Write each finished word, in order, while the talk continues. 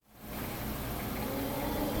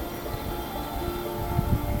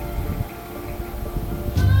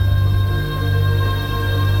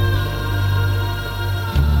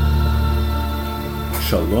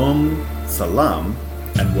Shalom, Salam,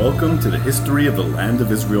 and welcome to the History of the Land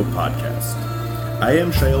of Israel podcast. I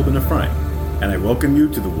am Shael Ben Ephraim, and I welcome you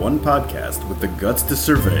to the one podcast with the guts to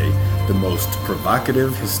survey the most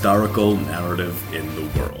provocative historical narrative in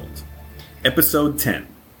the world. Episode 10,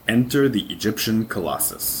 Enter the Egyptian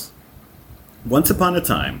Colossus. Once upon a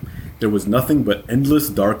time, there was nothing but endless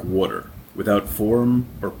dark water, without form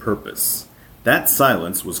or purpose. That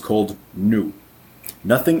silence was called Nu.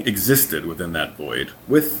 Nothing existed within that void,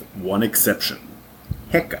 with one exception.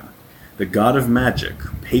 Heka, the god of magic,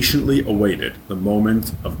 patiently awaited the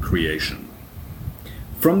moment of creation.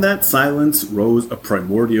 From that silence rose a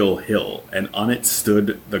primordial hill, and on it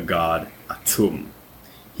stood the god Atum.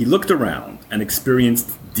 He looked around and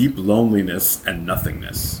experienced deep loneliness and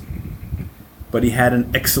nothingness. But he had an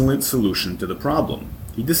excellent solution to the problem.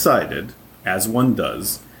 He decided, as one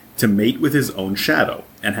does, to mate with his own shadow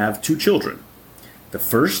and have two children. The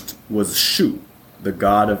first was Shu, the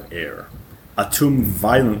god of air. Atum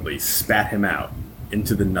violently spat him out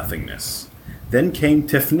into the nothingness. Then came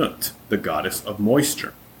Tefnut, the goddess of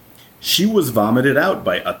moisture. She was vomited out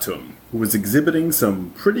by Atum, who was exhibiting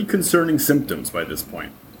some pretty concerning symptoms by this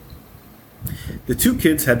point. The two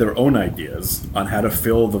kids had their own ideas on how to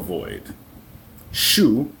fill the void.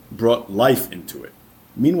 Shu brought life into it.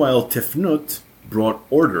 Meanwhile, Tefnut brought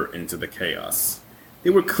order into the chaos. They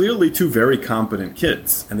were clearly two very competent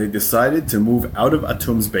kids, and they decided to move out of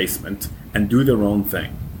Atum's basement and do their own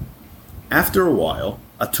thing. After a while,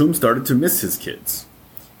 Atum started to miss his kids.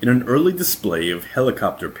 In an early display of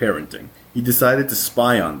helicopter parenting, he decided to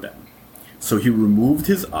spy on them. So he removed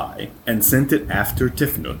his eye and sent it after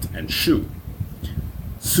Tefnut and Shu.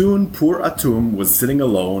 Soon poor Atum was sitting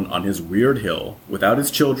alone on his weird hill without his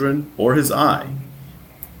children or his eye,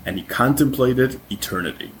 and he contemplated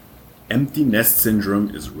eternity. Empty nest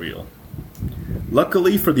syndrome is real.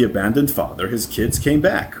 Luckily for the abandoned father, his kids came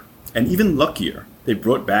back. And even luckier, they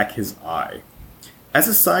brought back his eye. As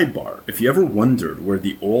a sidebar, if you ever wondered where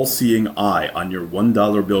the all-seeing eye on your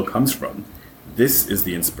 $1 bill comes from, this is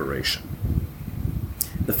the inspiration.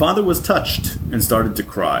 The father was touched and started to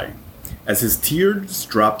cry. As his tears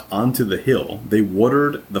dropped onto the hill, they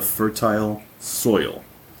watered the fertile soil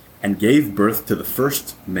and gave birth to the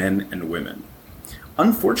first men and women.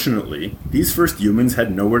 Unfortunately, these first humans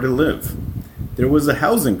had nowhere to live. There was a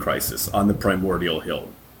housing crisis on the primordial hill.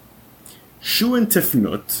 Shu and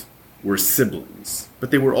Tefnut were siblings, but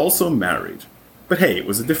they were also married. But hey, it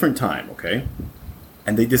was a different time, okay?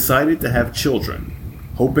 And they decided to have children,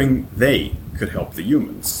 hoping they could help the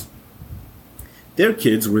humans. Their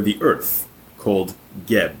kids were the earth, called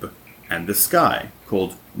Geb, and the sky,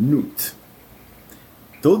 called Nut.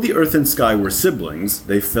 Though the earth and sky were siblings,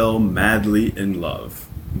 they fell madly in love.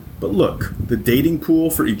 But look, the dating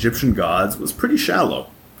pool for Egyptian gods was pretty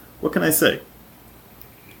shallow. What can I say?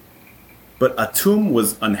 But Atum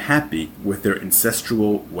was unhappy with their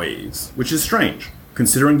ancestral ways, which is strange,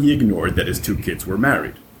 considering he ignored that his two kids were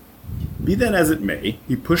married. Be that as it may,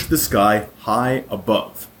 he pushed the sky high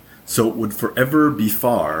above, so it would forever be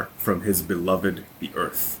far from his beloved the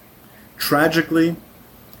earth. Tragically,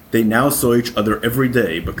 they now saw each other every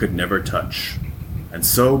day but could never touch. And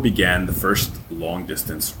so began the first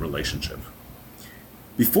long-distance relationship.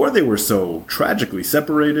 Before they were so tragically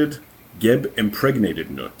separated, Geb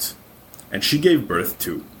impregnated Nut, and she gave birth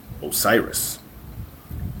to Osiris,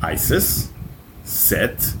 Isis,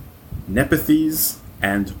 Set, Nephthys,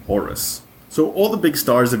 and Horus. So all the big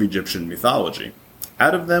stars of Egyptian mythology.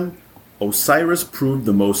 Out of them, Osiris proved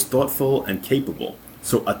the most thoughtful and capable.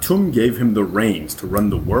 So Atum gave him the reins to run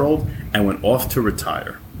the world and went off to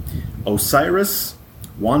retire. Osiris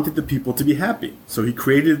wanted the people to be happy, so he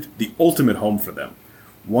created the ultimate home for them,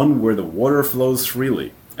 one where the water flows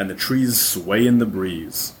freely and the trees sway in the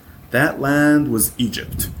breeze. That land was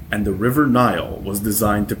Egypt, and the river Nile was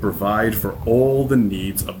designed to provide for all the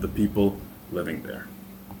needs of the people living there.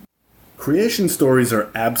 Creation stories are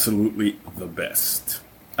absolutely the best.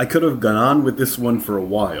 I could have gone on with this one for a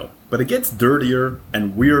while, but it gets dirtier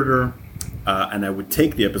and weirder, and I would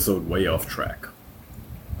take the episode way off track.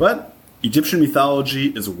 But Egyptian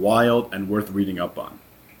mythology is wild and worth reading up on.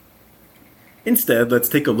 Instead, let's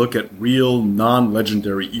take a look at real,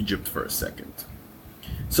 non-legendary Egypt for a second.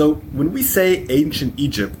 So, when we say ancient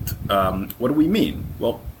Egypt, what do we mean?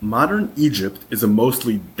 Well, modern Egypt is a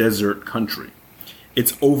mostly desert country.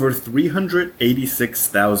 It's over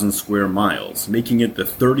 386,000 square miles, making it the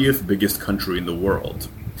 30th biggest country in the world.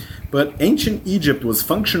 But ancient Egypt was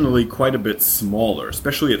functionally quite a bit smaller,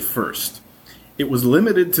 especially at first. It was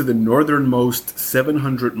limited to the northernmost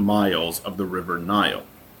 700 miles of the river Nile.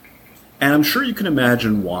 And I'm sure you can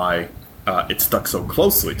imagine why it stuck so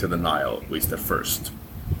closely to the Nile, at least at first.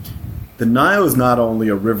 The Nile is not only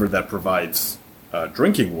a river that provides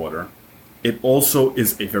drinking water, it also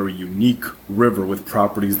is a very unique river with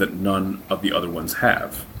properties that none of the other ones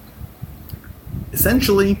have.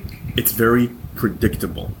 Essentially, it's very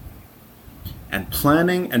predictable. And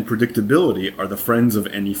planning and predictability are the friends of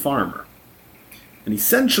any farmer. And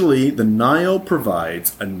essentially, the Nile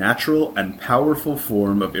provides a natural and powerful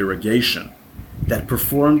form of irrigation that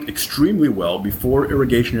performed extremely well before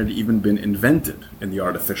irrigation had even been invented in the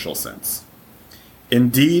artificial sense.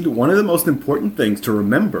 Indeed, one of the most important things to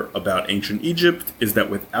remember about ancient Egypt is that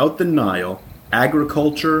without the Nile,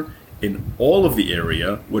 agriculture in all of the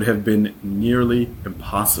area would have been nearly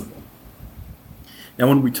impossible. Now,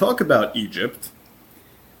 when we talk about Egypt,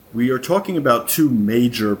 we are talking about two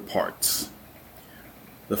major parts.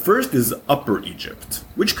 The first is Upper Egypt,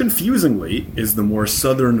 which confusingly is the more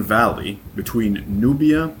southern valley between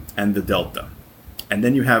Nubia and the Delta. And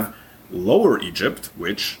then you have Lower Egypt,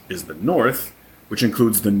 which is the north, which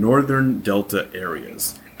includes the northern Delta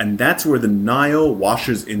areas. And that's where the Nile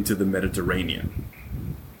washes into the Mediterranean.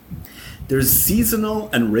 There's seasonal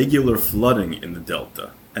and regular flooding in the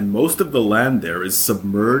Delta, and most of the land there is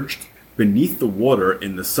submerged beneath the water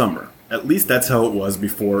in the summer. At least that's how it was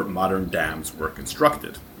before modern dams were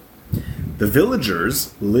constructed. The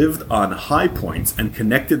villagers lived on high points and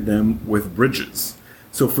connected them with bridges.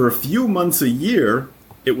 So for a few months a year,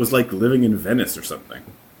 it was like living in Venice or something.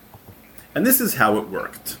 And this is how it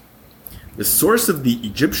worked. The source of the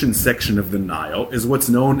Egyptian section of the Nile is what's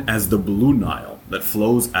known as the Blue Nile that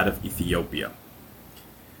flows out of Ethiopia.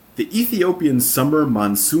 The Ethiopian summer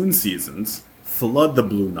monsoon seasons flood the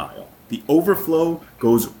Blue Nile. The overflow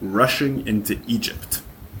goes rushing into Egypt.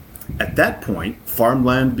 At that point,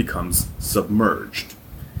 farmland becomes submerged.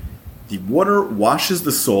 The water washes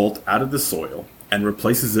the salt out of the soil and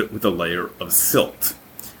replaces it with a layer of silt.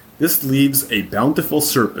 This leaves a bountiful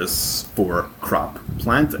surface for crop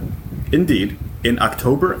planting. Indeed, in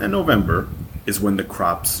October and November is when the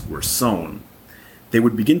crops were sown. They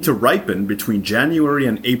would begin to ripen between January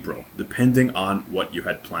and April, depending on what you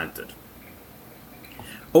had planted.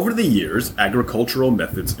 Over the years, agricultural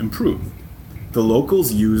methods improved. The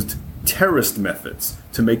locals used terraced methods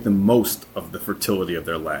to make the most of the fertility of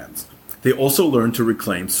their lands. They also learned to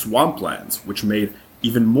reclaim swamplands, which made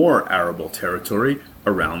even more arable territory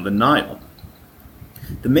around the Nile.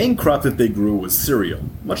 The main crop that they grew was cereal,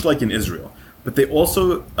 much like in Israel, but they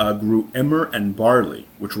also grew emmer and barley,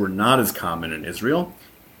 which were not as common in Israel,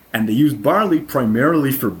 and they used barley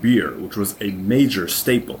primarily for beer, which was a major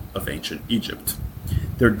staple of ancient Egypt.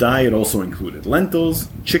 Their diet also included lentils,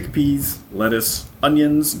 chickpeas, lettuce,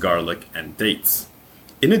 onions, garlic, and dates.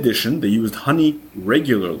 In addition, they used honey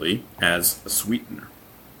regularly as a sweetener.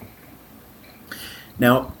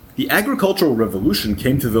 Now, the agricultural revolution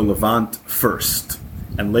came to the Levant first,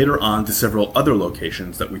 and later on to several other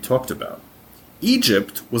locations that we talked about.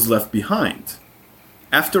 Egypt was left behind.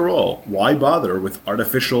 After all, why bother with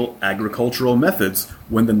artificial agricultural methods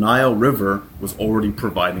when the Nile River was already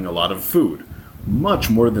providing a lot of food? Much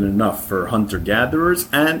more than enough for hunter-gatherers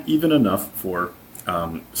and even enough for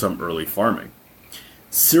some early farming.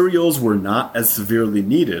 Cereals were not as severely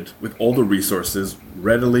needed with all the resources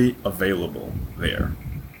readily available there.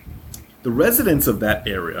 The residents of that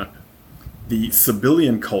area, the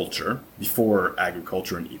Sabellian culture, before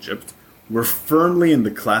agriculture in Egypt, were firmly in the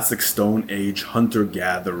classic Stone Age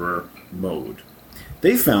hunter-gatherer mode.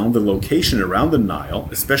 They found the location around the Nile,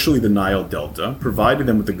 especially the Nile Delta, provided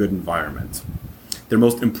them with a good environment. Their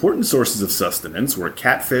most important sources of sustenance were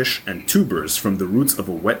catfish and tubers from the roots of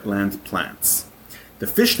wetland plants. The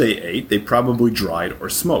fish they ate, they probably dried or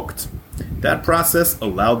smoked. That process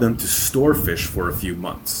allowed them to store fish for a few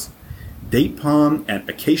months. Date palm and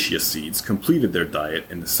acacia seeds completed their diet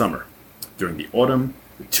in the summer. During the autumn,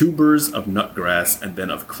 the tubers of nutgrass and then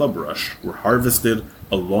of clubrush were harvested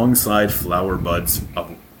alongside flower buds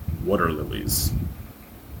of water lilies.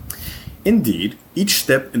 Indeed, each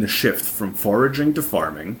step in the shift from foraging to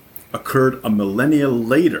farming occurred a millennia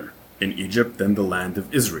later in Egypt than the land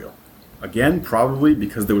of Israel. Again, probably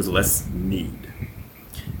because there was less need.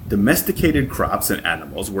 Domesticated crops and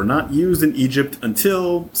animals were not used in Egypt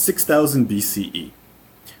until 6000 BCE.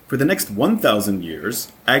 For the next 1,000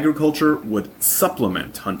 years, agriculture would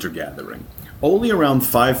supplement hunter-gathering. Only around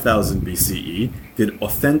 5000 BCE did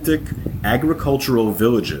authentic agricultural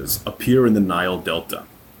villages appear in the Nile Delta.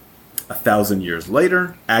 1,000 years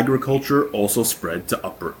later, agriculture also spread to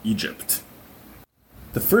Upper Egypt.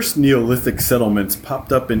 The first Neolithic settlements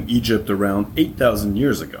popped up in Egypt around 8,000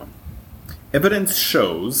 years ago. Evidence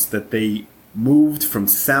shows that they moved from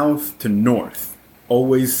south to north,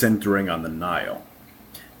 always centering on the Nile.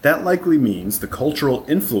 That likely means the cultural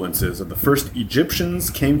influences of the first Egyptians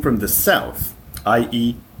came from the south,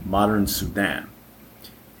 i.e., modern Sudan.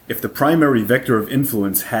 If the primary vector of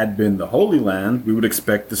influence had been the Holy Land, we would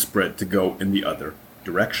expect the spread to go in the other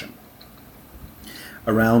direction.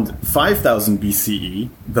 Around 5000 BCE,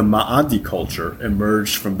 the Ma'adi culture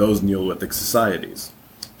emerged from those Neolithic societies,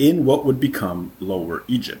 in what would become Lower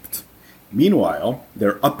Egypt. Meanwhile,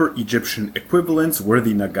 their Upper Egyptian equivalents were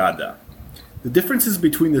the Nagada. The differences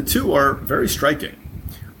between the two are very striking.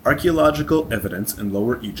 Archaeological evidence in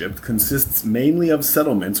Lower Egypt consists mainly of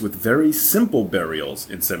settlements with very simple burials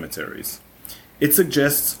in cemeteries. It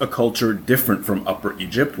suggests a culture different from Upper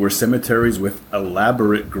Egypt, where cemeteries with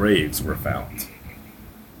elaborate graves were found.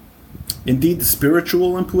 Indeed, the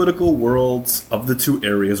spiritual and political worlds of the two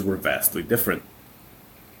areas were vastly different.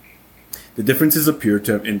 The differences appear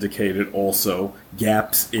to have indicated also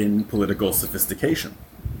gaps in political sophistication.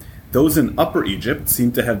 Those in Upper Egypt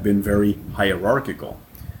seem to have been very hierarchical.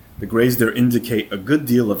 The graves there indicate a good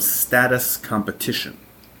deal of status competition.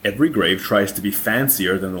 Every grave tries to be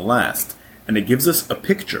fancier than the last, and it gives us a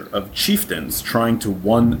picture of chieftains trying to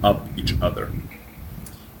one-up each other.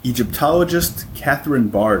 Egyptologist Catherine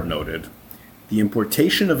Bard noted, "The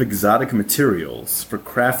importation of exotic materials for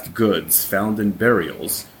craft goods found in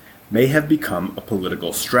burials may have become a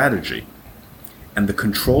political strategy, and the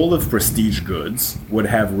control of prestige goods would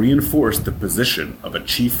have reinforced the position of a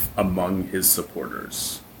chief among his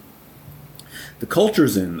supporters." The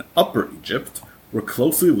cultures in Upper Egypt were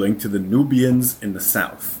closely linked to the Nubians in the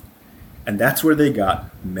south, and that's where they got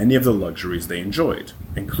many of the luxuries they enjoyed,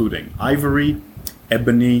 including ivory,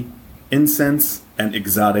 ebony, incense, and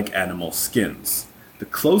exotic animal skins. The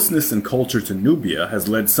closeness in culture to Nubia has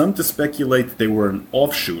led some to speculate that they were an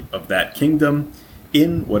offshoot of that kingdom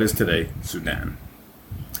in what is today Sudan.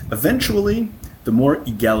 Eventually, the more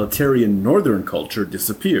egalitarian northern culture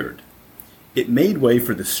disappeared. It made way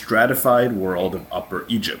for the stratified world of Upper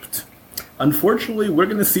Egypt. Unfortunately, we're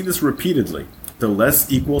going to see this repeatedly. The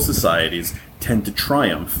less equal societies tend to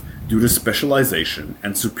triumph due to specialization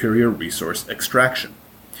and superior resource extraction.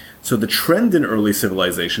 So the trend in early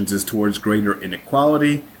civilizations is towards greater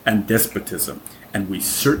inequality and despotism, and we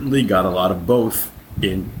certainly got a lot of both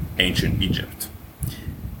in ancient Egypt.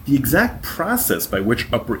 The exact process by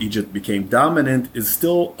which Upper Egypt became dominant is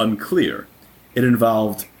still unclear. It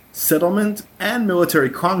involved settlement and military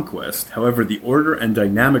conquest. However, the order and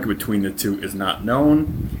dynamic between the two is not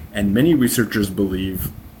known, and many researchers believe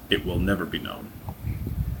it will never be known.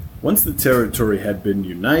 Once the territory had been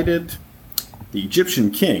united, the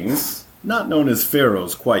Egyptian kings, not known as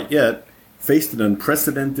pharaohs quite yet, faced an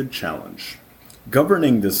unprecedented challenge.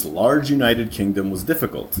 Governing this large united kingdom was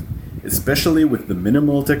difficult, especially with the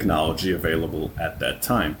minimal technology available at that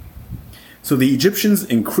time. So the Egyptians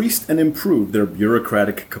increased and improved their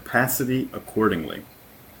bureaucratic capacity accordingly.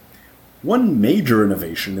 One major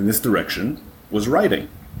innovation in this direction was writing.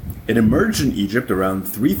 It emerged in Egypt around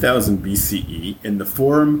 3000 BCE in the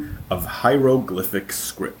form of hieroglyphic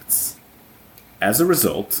scripts. As a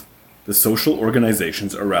result, the social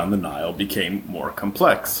organizations around the Nile became more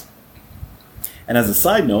complex. And as a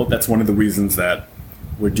side note, that's one of the reasons that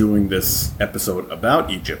we're doing this episode about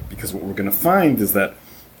Egypt, because what we're going to find is that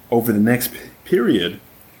over the next period,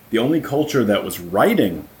 the only culture that was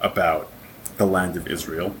writing about the land of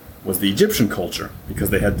Israel was the Egyptian culture, because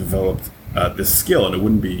they had developed this skill, and it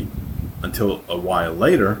wouldn't be until a while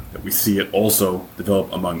later that we see it also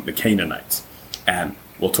develop among the Canaanites. And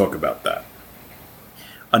we'll talk about that.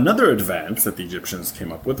 Another advance that the Egyptians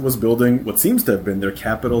came up with was building what seems to have been their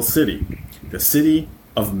capital city, the city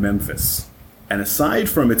of Memphis. And aside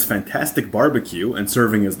from its fantastic barbecue and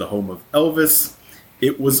serving as the home of Elvis,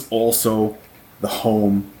 it was also the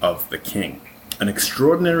home of the king. An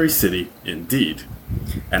extraordinary city indeed.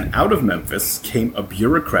 And out of Memphis came a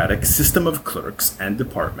bureaucratic system of clerks and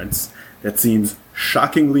departments that seems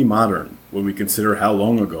shockingly modern when we consider how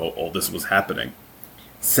long ago all this was happening.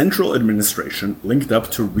 Central administration linked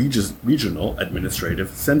up to regional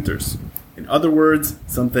administrative centers. In other words,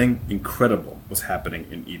 something incredible was happening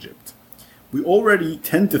in Egypt. We already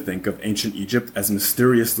tend to think of ancient Egypt as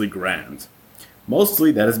mysteriously grand.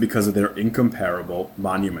 Mostly that is because of their incomparable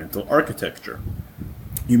monumental architecture.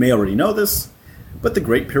 You may already know this, but the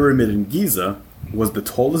Great Pyramid in Giza was the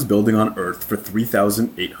tallest building on Earth for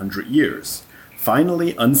 3,800 years,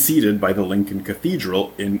 finally unseated by the Lincoln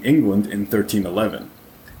Cathedral in England in 1311.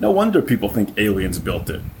 No wonder people think aliens built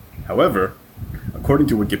it. However, according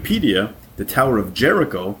to Wikipedia, the Tower of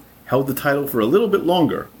Jericho held the title for a little bit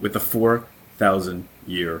longer, with a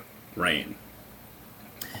 4,000-year reign.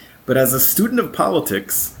 But as a student of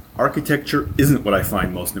politics, architecture isn't what I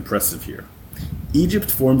find most impressive here.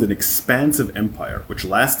 Egypt formed an expansive empire which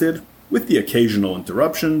lasted, with the occasional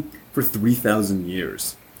interruption, for 3,000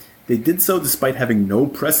 years. They did so despite having no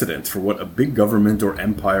precedent for what a big government or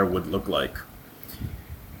empire would look like.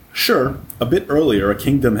 Sure, a bit earlier a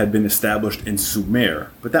kingdom had been established in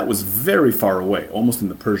Sumer, but that was very far away, almost in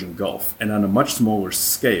the Persian Gulf, and on a much smaller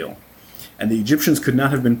scale. And the Egyptians could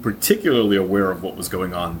not have been particularly aware of what was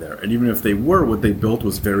going on there, and even if they were, what they built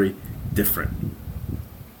was very different.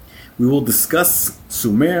 We will discuss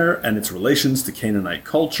Sumer and its relations to Canaanite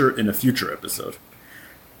culture in a future episode.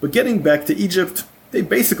 But getting back to Egypt, they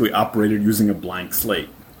basically operated using a blank slate.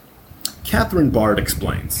 Catherine Bard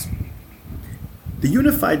explains, "The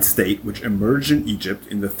unified state which emerged in Egypt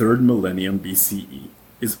in the 3rd millennium BCE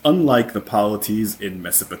is unlike the polities in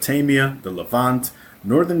Mesopotamia, the Levant,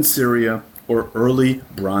 northern Syria, or early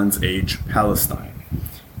Bronze Age Palestine.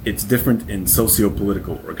 It's different in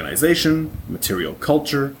socio-political organization, material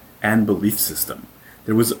culture, and belief system.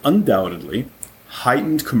 There was undoubtedly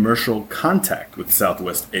heightened commercial contact with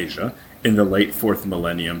Southwest Asia in the late 4th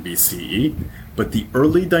millennium BCE, but the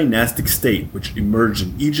early dynastic state which emerged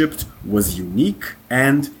in Egypt was unique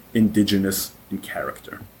and indigenous in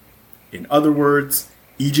character. In other words,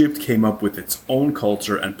 Egypt came up with its own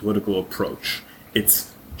culture and political approach.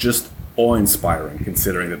 It's just awe-inspiring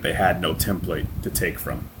considering that they had no template to take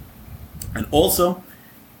from. And also,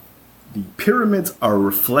 the pyramids are a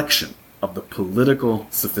reflection of the political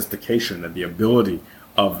sophistication and the ability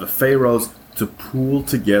of the pharaohs to pool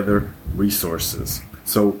together resources.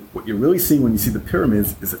 So what you're really seeing when you see the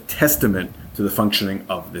pyramids is a testament to the functioning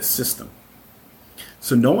of this system.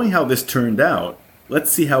 So knowing how this turned out,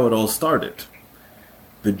 let's see how it all started.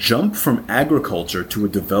 The jump from agriculture to a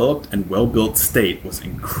developed and well-built state was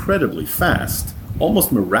incredibly fast,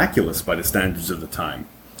 almost miraculous by the standards of the time.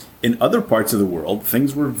 In other parts of the world,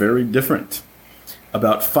 things were very different.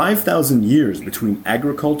 About 5,000 years between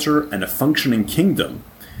agriculture and a functioning kingdom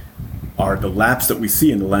are the lapse that we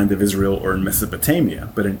see in the land of Israel or in Mesopotamia,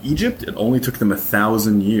 but in Egypt it only took them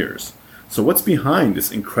 1,000 years. So what's behind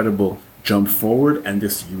this incredible jump forward and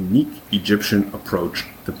this unique Egyptian approach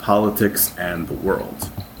to politics and the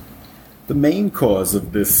world? The main cause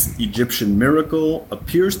of this Egyptian miracle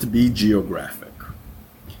appears to be geographic.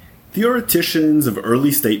 Theoreticians of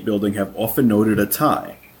early state building have often noted a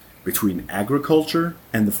tie between agriculture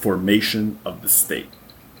and the formation of the state.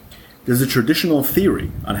 There's a traditional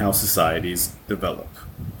theory on how societies develop.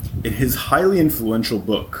 In his highly influential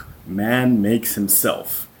book, Man Makes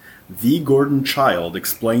Himself, V. Gordon Childe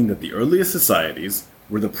explained that the earliest societies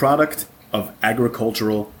were the product of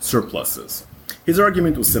agricultural surpluses. His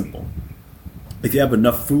argument was simple. If you have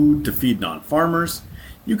enough food to feed non-farmers,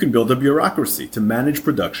 you can build a bureaucracy to manage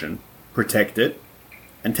production, protect it,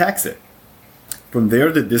 and tax it. From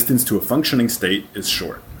there, the distance to a functioning state is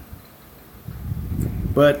short.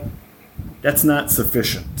 But that's not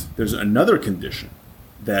sufficient. There's another condition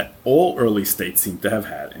that all early states seem to have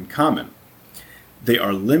had in common. They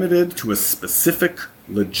are limited to a specific,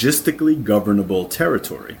 logistically governable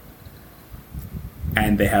territory.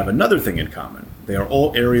 And they have another thing in common. They are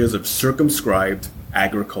all areas of circumscribed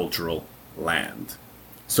agricultural land.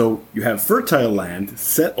 So you have fertile land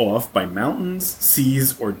set off by mountains,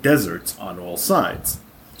 seas, or deserts on all sides.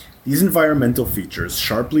 These environmental features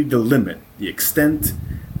sharply delimit the extent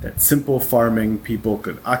that simple farming people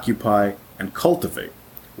could occupy and cultivate.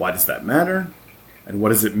 Why does that matter? And what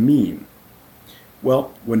does it mean?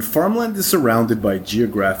 Well, when farmland is surrounded by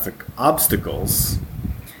geographic obstacles,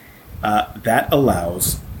 that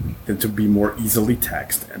allows them to be more easily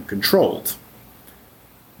taxed and controlled.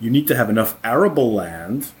 You need to have enough arable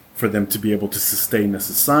land for them to be able to sustain a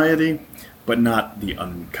society, but not the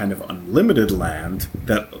kind of unlimited land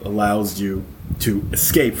that allows you to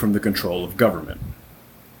escape from the control of government.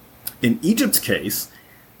 In Egypt's case,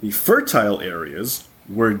 the fertile areas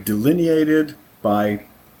were delineated by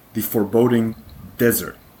the foreboding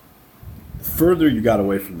desert. The further you got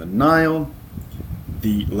away from the Nile,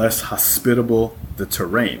 the less hospitable the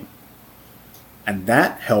terrain. And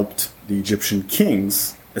that helped the Egyptian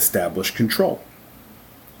kings establish control.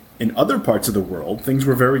 In other parts of the world, things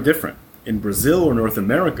were very different. In Brazil or North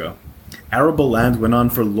America, arable land went on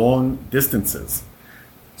for long distances.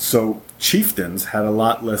 So chieftains had a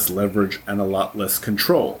lot less leverage and a lot less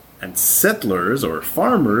control. And settlers or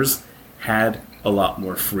farmers had a lot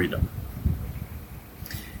more freedom.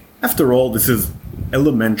 After all, this is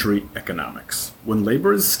elementary economics. When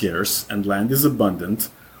labor is scarce and land is abundant,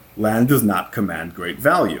 land does not command great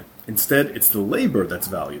value. Instead, it's the labor that's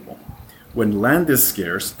valuable. When land is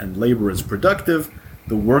scarce and labor is productive,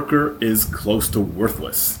 the worker is close to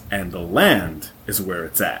worthless, and the land is where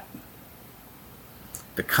it's at.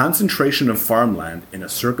 The concentration of farmland in a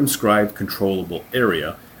circumscribed, controllable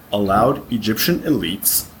area allowed Egyptian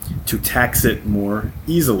elites to tax it more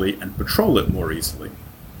easily and patrol it more easily.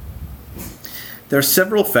 There are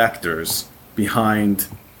several factors behind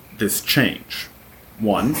this change.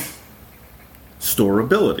 One,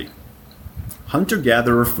 storability.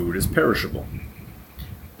 Hunter-gatherer food is perishable,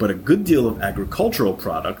 but a good deal of agricultural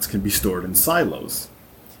products can be stored in silos.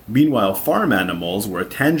 Meanwhile, farm animals were a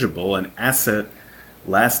tangible and asset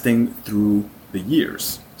lasting through the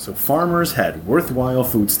years. So farmers had worthwhile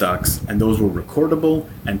food stocks, and those were recordable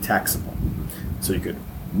and taxable. So you could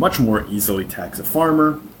much more easily tax a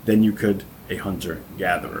farmer than you could a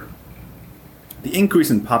hunter-gatherer. The increase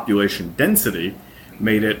in population density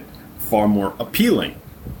made it far more appealing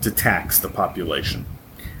to tax the population.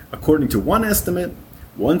 According to one estimate,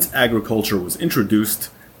 once agriculture was introduced,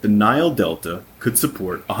 the Nile Delta could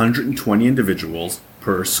support 120 individuals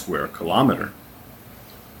per square kilometer.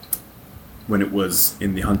 When it was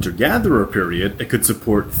in the hunter-gatherer period, it could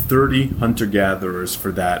support 30 hunter-gatherers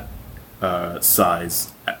for that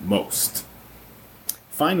size at most.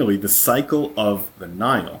 Finally, the cycle of the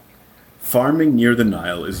Nile. Farming near the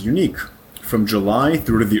Nile is unique. From July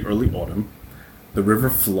through to the early autumn, the river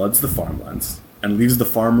floods the farmlands and leaves the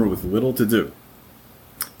farmer with little to do.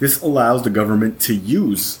 This allows the government to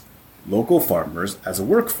use local farmers as a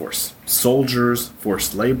workforce, soldiers,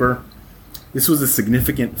 forced labor. This was a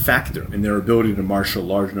significant factor in their ability to marshal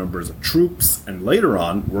large numbers of troops and later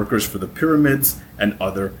on workers for the pyramids and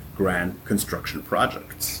other grand construction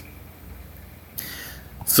projects.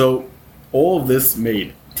 So all of this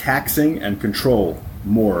made taxing and control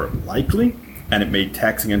more likely, and it made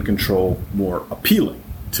taxing and control more appealing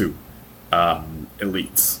to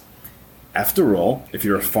elites. After all, if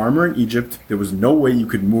you're a farmer in Egypt, there was no way you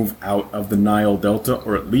could move out of the Nile Delta,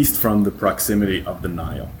 or at least from the proximity of the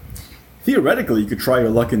Nile. Theoretically, you could try your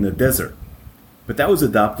luck in the desert, but that was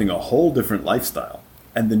adopting a whole different lifestyle,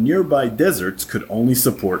 and the nearby deserts could only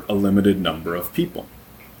support a limited number of people.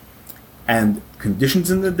 And conditions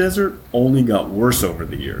in the desert only got worse over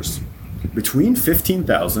the years. Between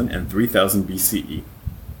 15,000 and 3000 BCE,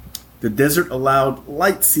 the desert allowed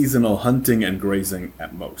light seasonal hunting and grazing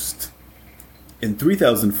at most. In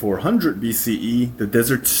 3400 BCE, the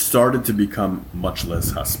desert started to become much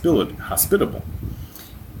less hospitable.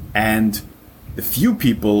 And the few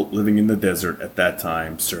people living in the desert at that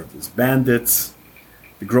time served as bandits.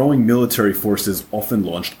 The growing military forces often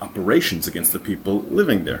launched operations against the people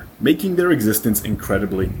living there, making their existence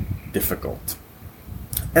incredibly difficult.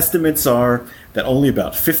 Estimates are that only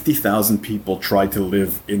about 50,000 people tried to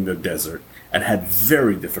live in the desert and had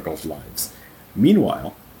very difficult lives.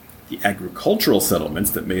 Meanwhile, the agricultural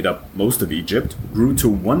settlements that made up most of Egypt grew to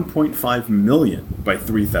 1.5 million by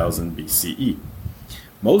 3000 BCE.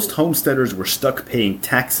 Most homesteaders were stuck paying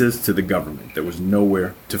taxes to the government. There was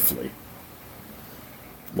nowhere to flee.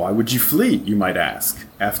 Why would you flee, you might ask?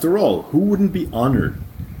 After all, who wouldn't be honored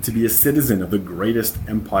to be a citizen of the greatest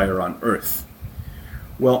empire on earth?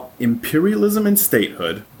 Well, imperialism and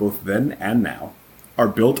statehood, both then and now, are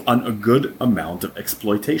built on a good amount of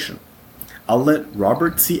exploitation. I'll let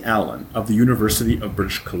Robert C. Allen of the University of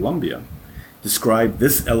British Columbia describe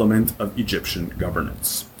this element of Egyptian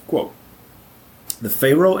governance. Quote, "The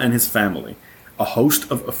pharaoh and his family, a host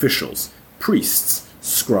of officials, priests,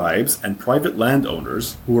 scribes, and private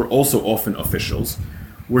landowners, who were also often officials,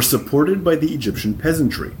 were supported by the Egyptian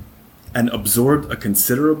peasantry and absorbed a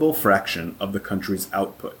considerable fraction of the country's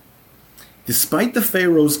output. Despite the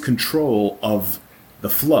pharaoh's control of the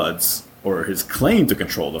floods, or his claim to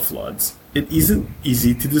control the floods, it isn't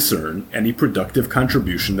easy to discern any productive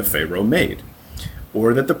contribution the pharaoh made,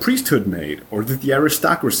 or that the priesthood made, or that the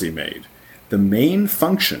aristocracy made. The main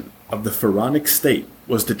function of the pharaonic state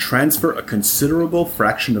was to transfer a considerable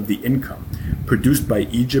fraction of the income produced by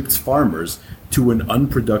Egypt's farmers to an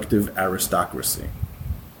unproductive aristocracy."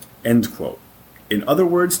 End quote. In other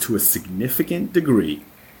words, to a significant degree,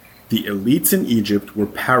 the elites in Egypt were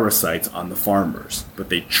parasites on the farmers, but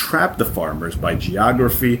they trapped the farmers by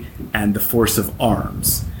geography and the force of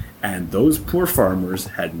arms, and those poor farmers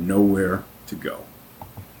had nowhere to go.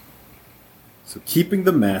 So keeping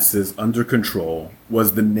the masses under control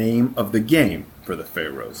was the name of the game for the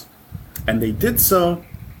pharaohs, and they did so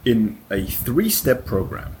in a 3-step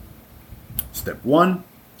program. Step 1,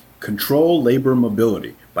 control labor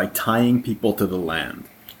mobility by tying people to the land,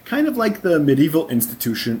 kind of like the medieval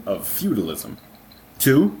institution of feudalism.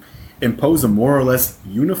 2, impose a more or less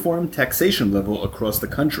uniform taxation level across the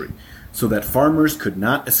country so that farmers could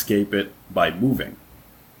not escape it by moving.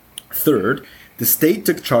 3rd, The state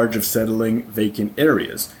took charge of settling vacant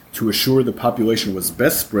areas to assure the population was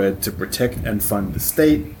best spread to protect and fund the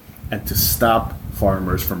state and to stop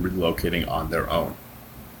farmers from relocating on their own.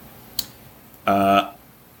 But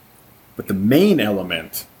the main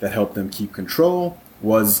element that helped them keep control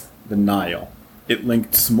was the Nile. It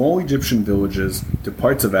linked small Egyptian villages to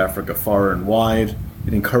parts of Africa far and wide.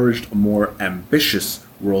 It encouraged a more ambitious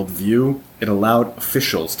worldview. It allowed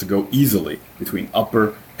officials to go easily between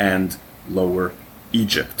Upper and Lower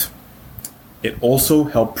Egypt. It also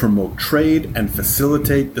helped promote trade and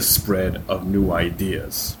facilitate the spread of new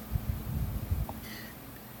ideas.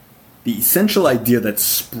 The essential idea that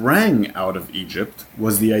sprang out of Egypt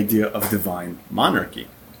was the idea of divine monarchy.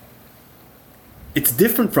 It's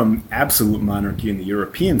different from absolute monarchy in the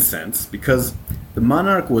European sense because the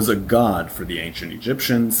monarch was a god for the ancient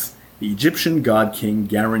Egyptians. The Egyptian god-king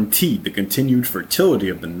guaranteed the continued fertility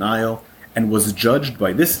of the Nile and was judged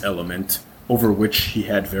by this element over which he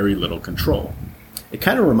had very little control. It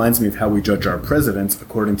kind of reminds me of how we judge our presidents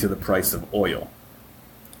according to the price of oil.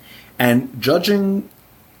 And judging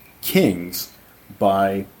kings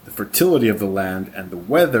by the fertility of the land and the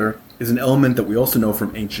weather is an element that we also know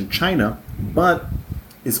from ancient China, but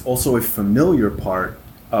is also a familiar part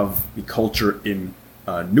of the culture in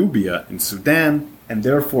Nubia in Sudan, and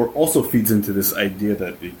therefore also feeds into this idea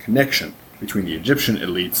that the connection between the Egyptian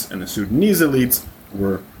elites and the Sudanese elites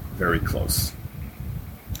were very close.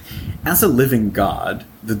 As a living god,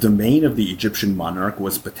 the domain of the Egyptian monarch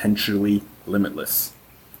was potentially limitless.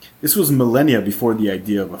 This was millennia before the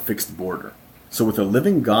idea of a fixed border. So with a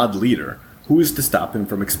living god leader, who is to stop him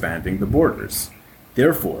from expanding the borders?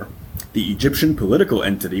 Therefore, the Egyptian political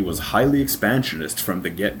entity was highly expansionist from the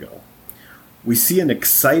get-go. We see an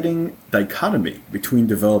exciting dichotomy between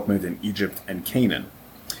development in Egypt and Canaan.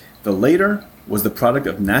 The later was the product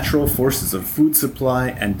of natural forces of food supply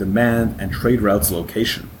and demand and trade routes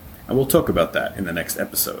location. And we'll talk about that in the next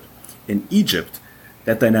episode. In Egypt,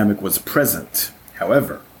 that dynamic was present.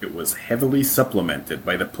 However, it was heavily supplemented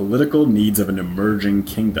by the political needs of an emerging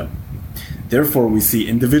kingdom. Therefore, we see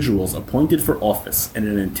individuals appointed for office in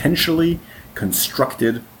an intentionally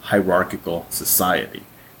constructed hierarchical society.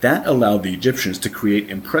 That allowed the Egyptians to create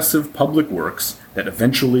impressive public works that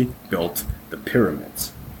eventually built the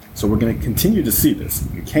pyramids. So we're going to continue to see this.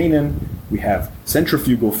 In Canaan, we have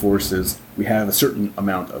centrifugal forces, we have a certain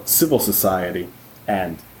amount of civil society,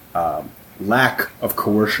 and lack of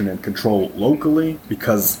coercion and control locally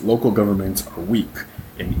because local governments are weak.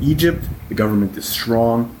 In Egypt, the government is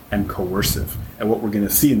strong and coercive. And what we're going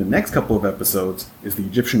to see in the next couple of episodes is the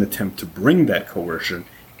Egyptian attempt to bring that coercion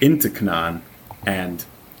into Canaan and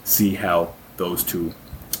see how those two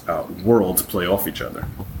worlds play off each other.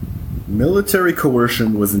 Military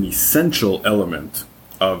coercion was an essential element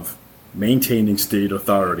of maintaining state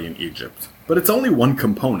authority in Egypt, but it's only one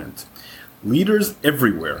component. Leaders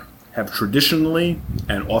everywhere have traditionally,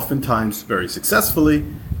 and oftentimes very successfully,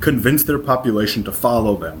 convinced their population to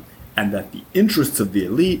follow them, and that the interests of the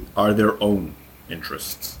elite are their own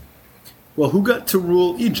interests. Well, who got to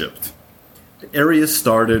rule Egypt? The area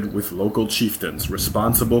started with local chieftains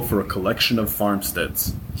responsible for a collection of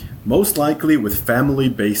farmsteads, most likely with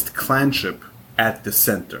family-based clanship at the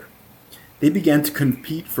center. They began to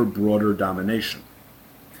compete for broader domination.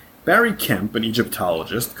 Barry Kemp, an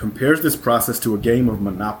Egyptologist, compares this process to a game of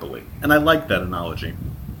Monopoly, and I like that analogy.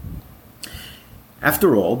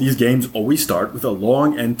 After all, these games always start with a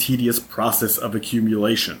long and tedious process of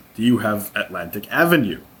accumulation. Do you have Atlantic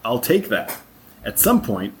Avenue? I'll take that. At some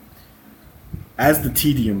point, as the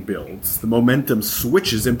tedium builds, the momentum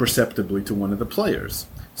switches imperceptibly to one of the players.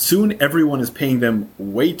 Soon everyone is paying them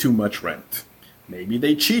way too much rent. Maybe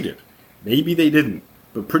they cheated. Maybe they didn't.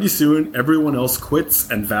 But pretty soon, everyone else quits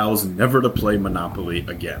and vows never to play Monopoly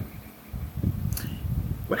again.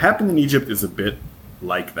 What happened in Egypt is a bit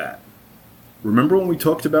like that. Remember when we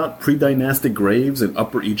talked about pre-dynastic graves in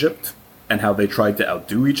Upper Egypt and how they tried to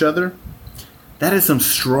outdo each other? That is some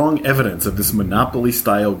strong evidence of this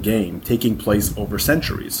Monopoly-style game taking place over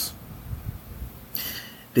centuries.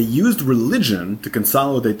 They used religion to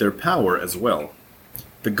consolidate their power as well.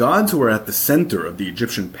 The gods who were at the center of the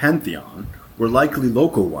Egyptian pantheon were likely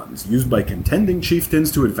local ones, used by contending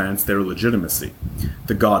chieftains to advance their legitimacy.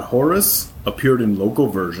 The god Horus appeared in local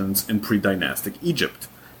versions in pre-dynastic Egypt.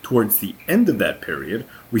 Towards the end of that period,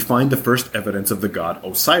 we find the first evidence of the god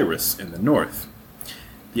Osiris in the north.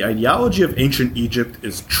 The ideology of ancient Egypt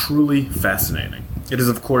is truly fascinating. It is,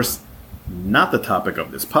 of course, not the topic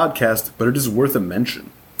of this podcast, but it is worth a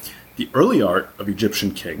mention. The early art of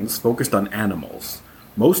Egyptian kings focused on animals,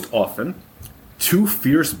 most often two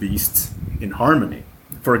fierce beasts in harmony.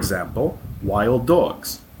 For example, wild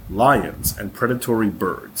dogs. lions, and predatory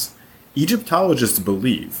birds. Egyptologists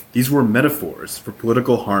believe these were metaphors for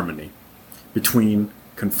political harmony between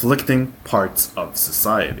conflicting parts of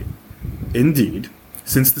society. Indeed,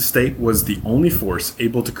 since the state was the only force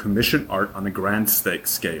able to commission art on a grand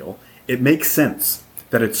scale, it makes sense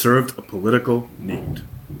that it served a political need.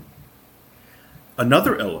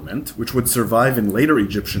 Another element, which would survive in later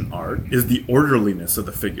Egyptian art, is the orderliness of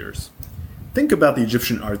the figures. Think about the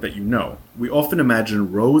Egyptian art that you know. We often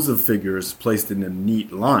imagine rows of figures placed in a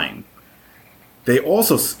neat line. They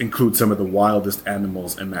also include some of the wildest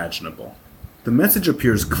animals imaginable. The message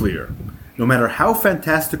appears clear. No matter how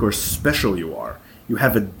fantastic or special you are, you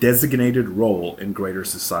have a designated role in greater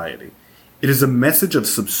society. It is a message of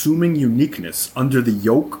subsuming uniqueness under the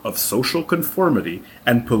yoke of social conformity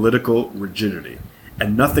and political rigidity.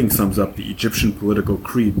 And nothing sums up the Egyptian political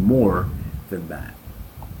creed more than that.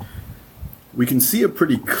 We can see a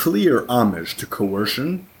pretty clear homage to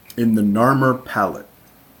coercion in the Narmer palette.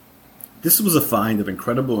 This was a find of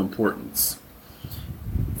incredible importance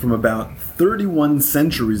from about 31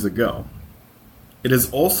 centuries ago. It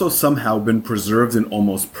has also somehow been preserved in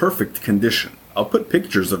almost perfect condition. I'll put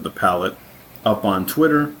pictures of the palette up on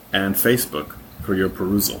Twitter and Facebook for your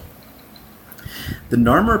perusal. The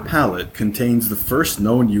Narmer palette contains the first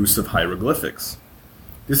known use of hieroglyphics.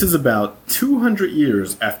 This is about 200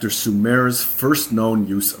 years after Sumer's first known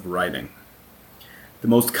use of writing. The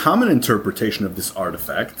most common interpretation of this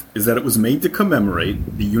artifact is that it was made to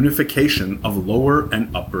commemorate the unification of Lower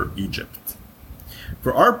and Upper Egypt.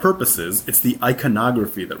 For our purposes, it's the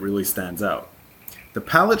iconography that really stands out. The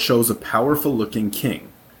palette shows a powerful-looking king,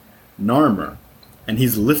 Narmer, and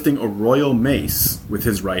he's lifting a royal mace with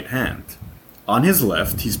his right hand. On his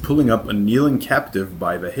left, he's pulling up a kneeling captive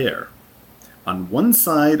by the hair. On one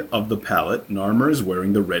side of the palette, Narmer is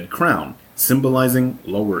wearing the red crown, symbolizing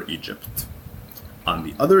Lower Egypt. On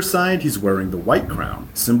the other side, he's wearing the white crown,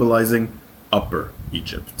 symbolizing Upper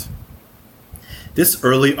Egypt. This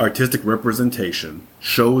early artistic representation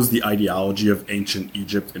shows the ideology of ancient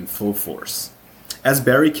Egypt in full force. As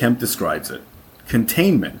Barry Kemp describes it,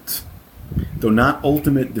 containment, though not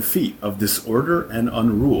ultimate defeat of disorder and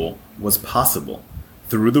unrule, was possible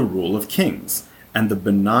through the rule of kings and the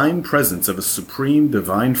benign presence of a supreme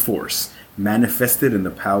divine force manifested in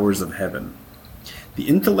the powers of heaven. The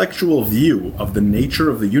intellectual view of the nature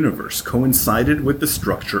of the universe coincided with the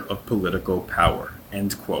structure of political power.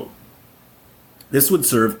 End quote. This would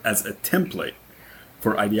serve as a template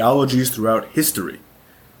for ideologies throughout history,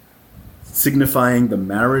 signifying the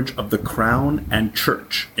marriage of the crown and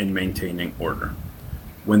church in maintaining order.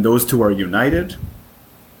 When those two are united,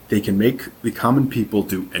 they can make the common people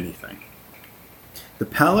do anything. The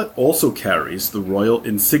palette also carries the royal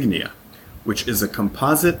insignia, which is a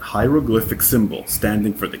composite hieroglyphic symbol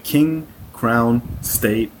standing for the king, crown,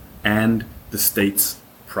 state, and the state's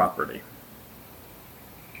property.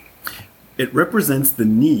 It represents the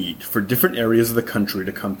need for different areas of the country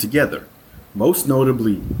to come together, most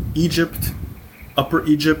notably Egypt, Upper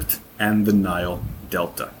Egypt, and the Nile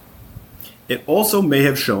Delta. It also may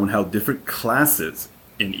have shown how different classes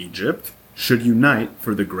in Egypt should unite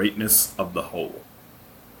for the greatness of the whole.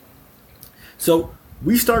 So,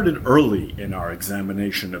 we started early in our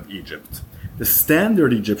examination of Egypt. The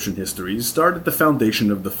standard Egyptian histories start at the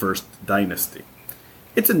foundation of the first dynasty.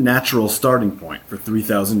 It's a natural starting point for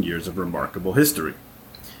 3,000 years of remarkable history.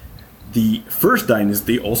 The first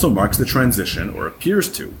dynasty also marks the transition, or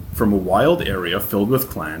appears to, from a wild area filled with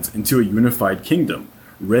clans into a unified kingdom,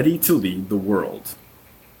 ready to lead the world.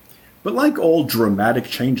 But like all dramatic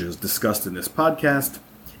changes discussed in this podcast,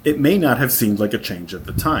 it may not have seemed like a change at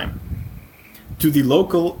the time. To the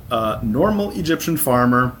local, normal Egyptian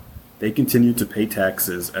farmer, they continued to pay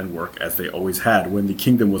taxes and work as they always had when the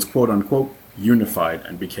kingdom was quote-unquote unified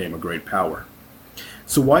and became a great power.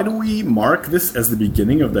 So why do we mark this as the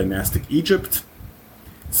beginning of dynastic Egypt?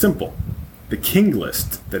 Simple. The king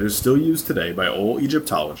list that is still used today by all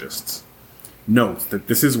Egyptologists notes that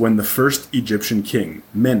this is when the first Egyptian king,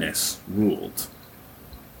 Menes, ruled.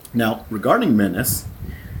 Now, regarding Menes,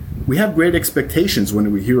 we have great expectations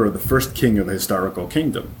when we hear of the first king of the historical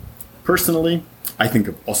kingdom. Personally, I think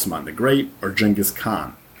of Osman the Great or Genghis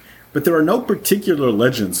Khan, but there are no particular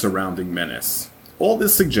legends surrounding Menes. All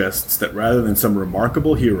this suggests that rather than some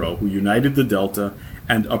remarkable hero who united the Delta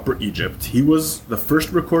and Upper Egypt, he was the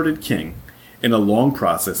first recorded king in a long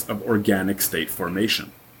process of organic state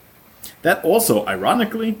formation. That also,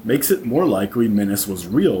 ironically, makes it more likely Menes was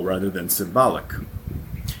real rather than symbolic.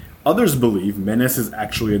 Others believe Menes is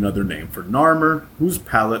actually another name for Narmer, whose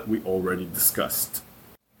palette we already discussed.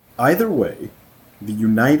 Either way, the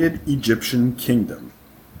United Egyptian Kingdom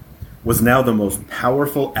was now the most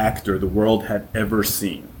powerful actor the world had ever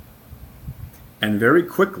seen. And very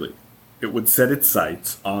quickly, it would set its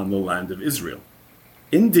sights on the land of Israel.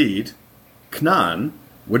 Indeed, Canaan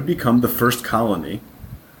would become the first colony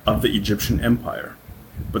of the Egyptian Empire.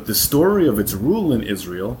 But the story of its rule in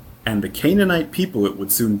Israel and the Canaanite people it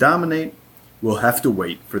would soon dominate will have to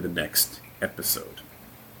wait for the next episode.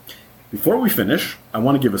 Before we finish, I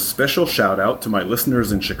want to give a special shout out to my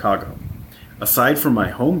listeners in Chicago. Aside from my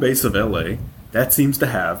home base of LA, that seems to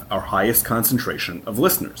have our highest concentration of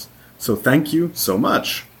listeners. So thank you so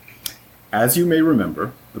much. As you may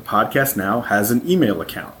remember, the podcast now has an email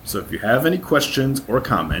account. So if you have any questions or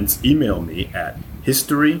comments, email me at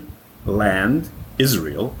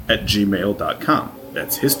historylandisrael@gmail.com.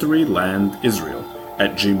 That's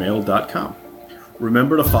historylandisrael@gmail.com.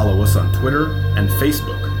 Remember to follow us on Twitter and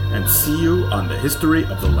Facebook, and see you on the History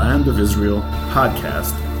of the Land of Israel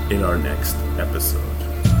podcast in our next episode.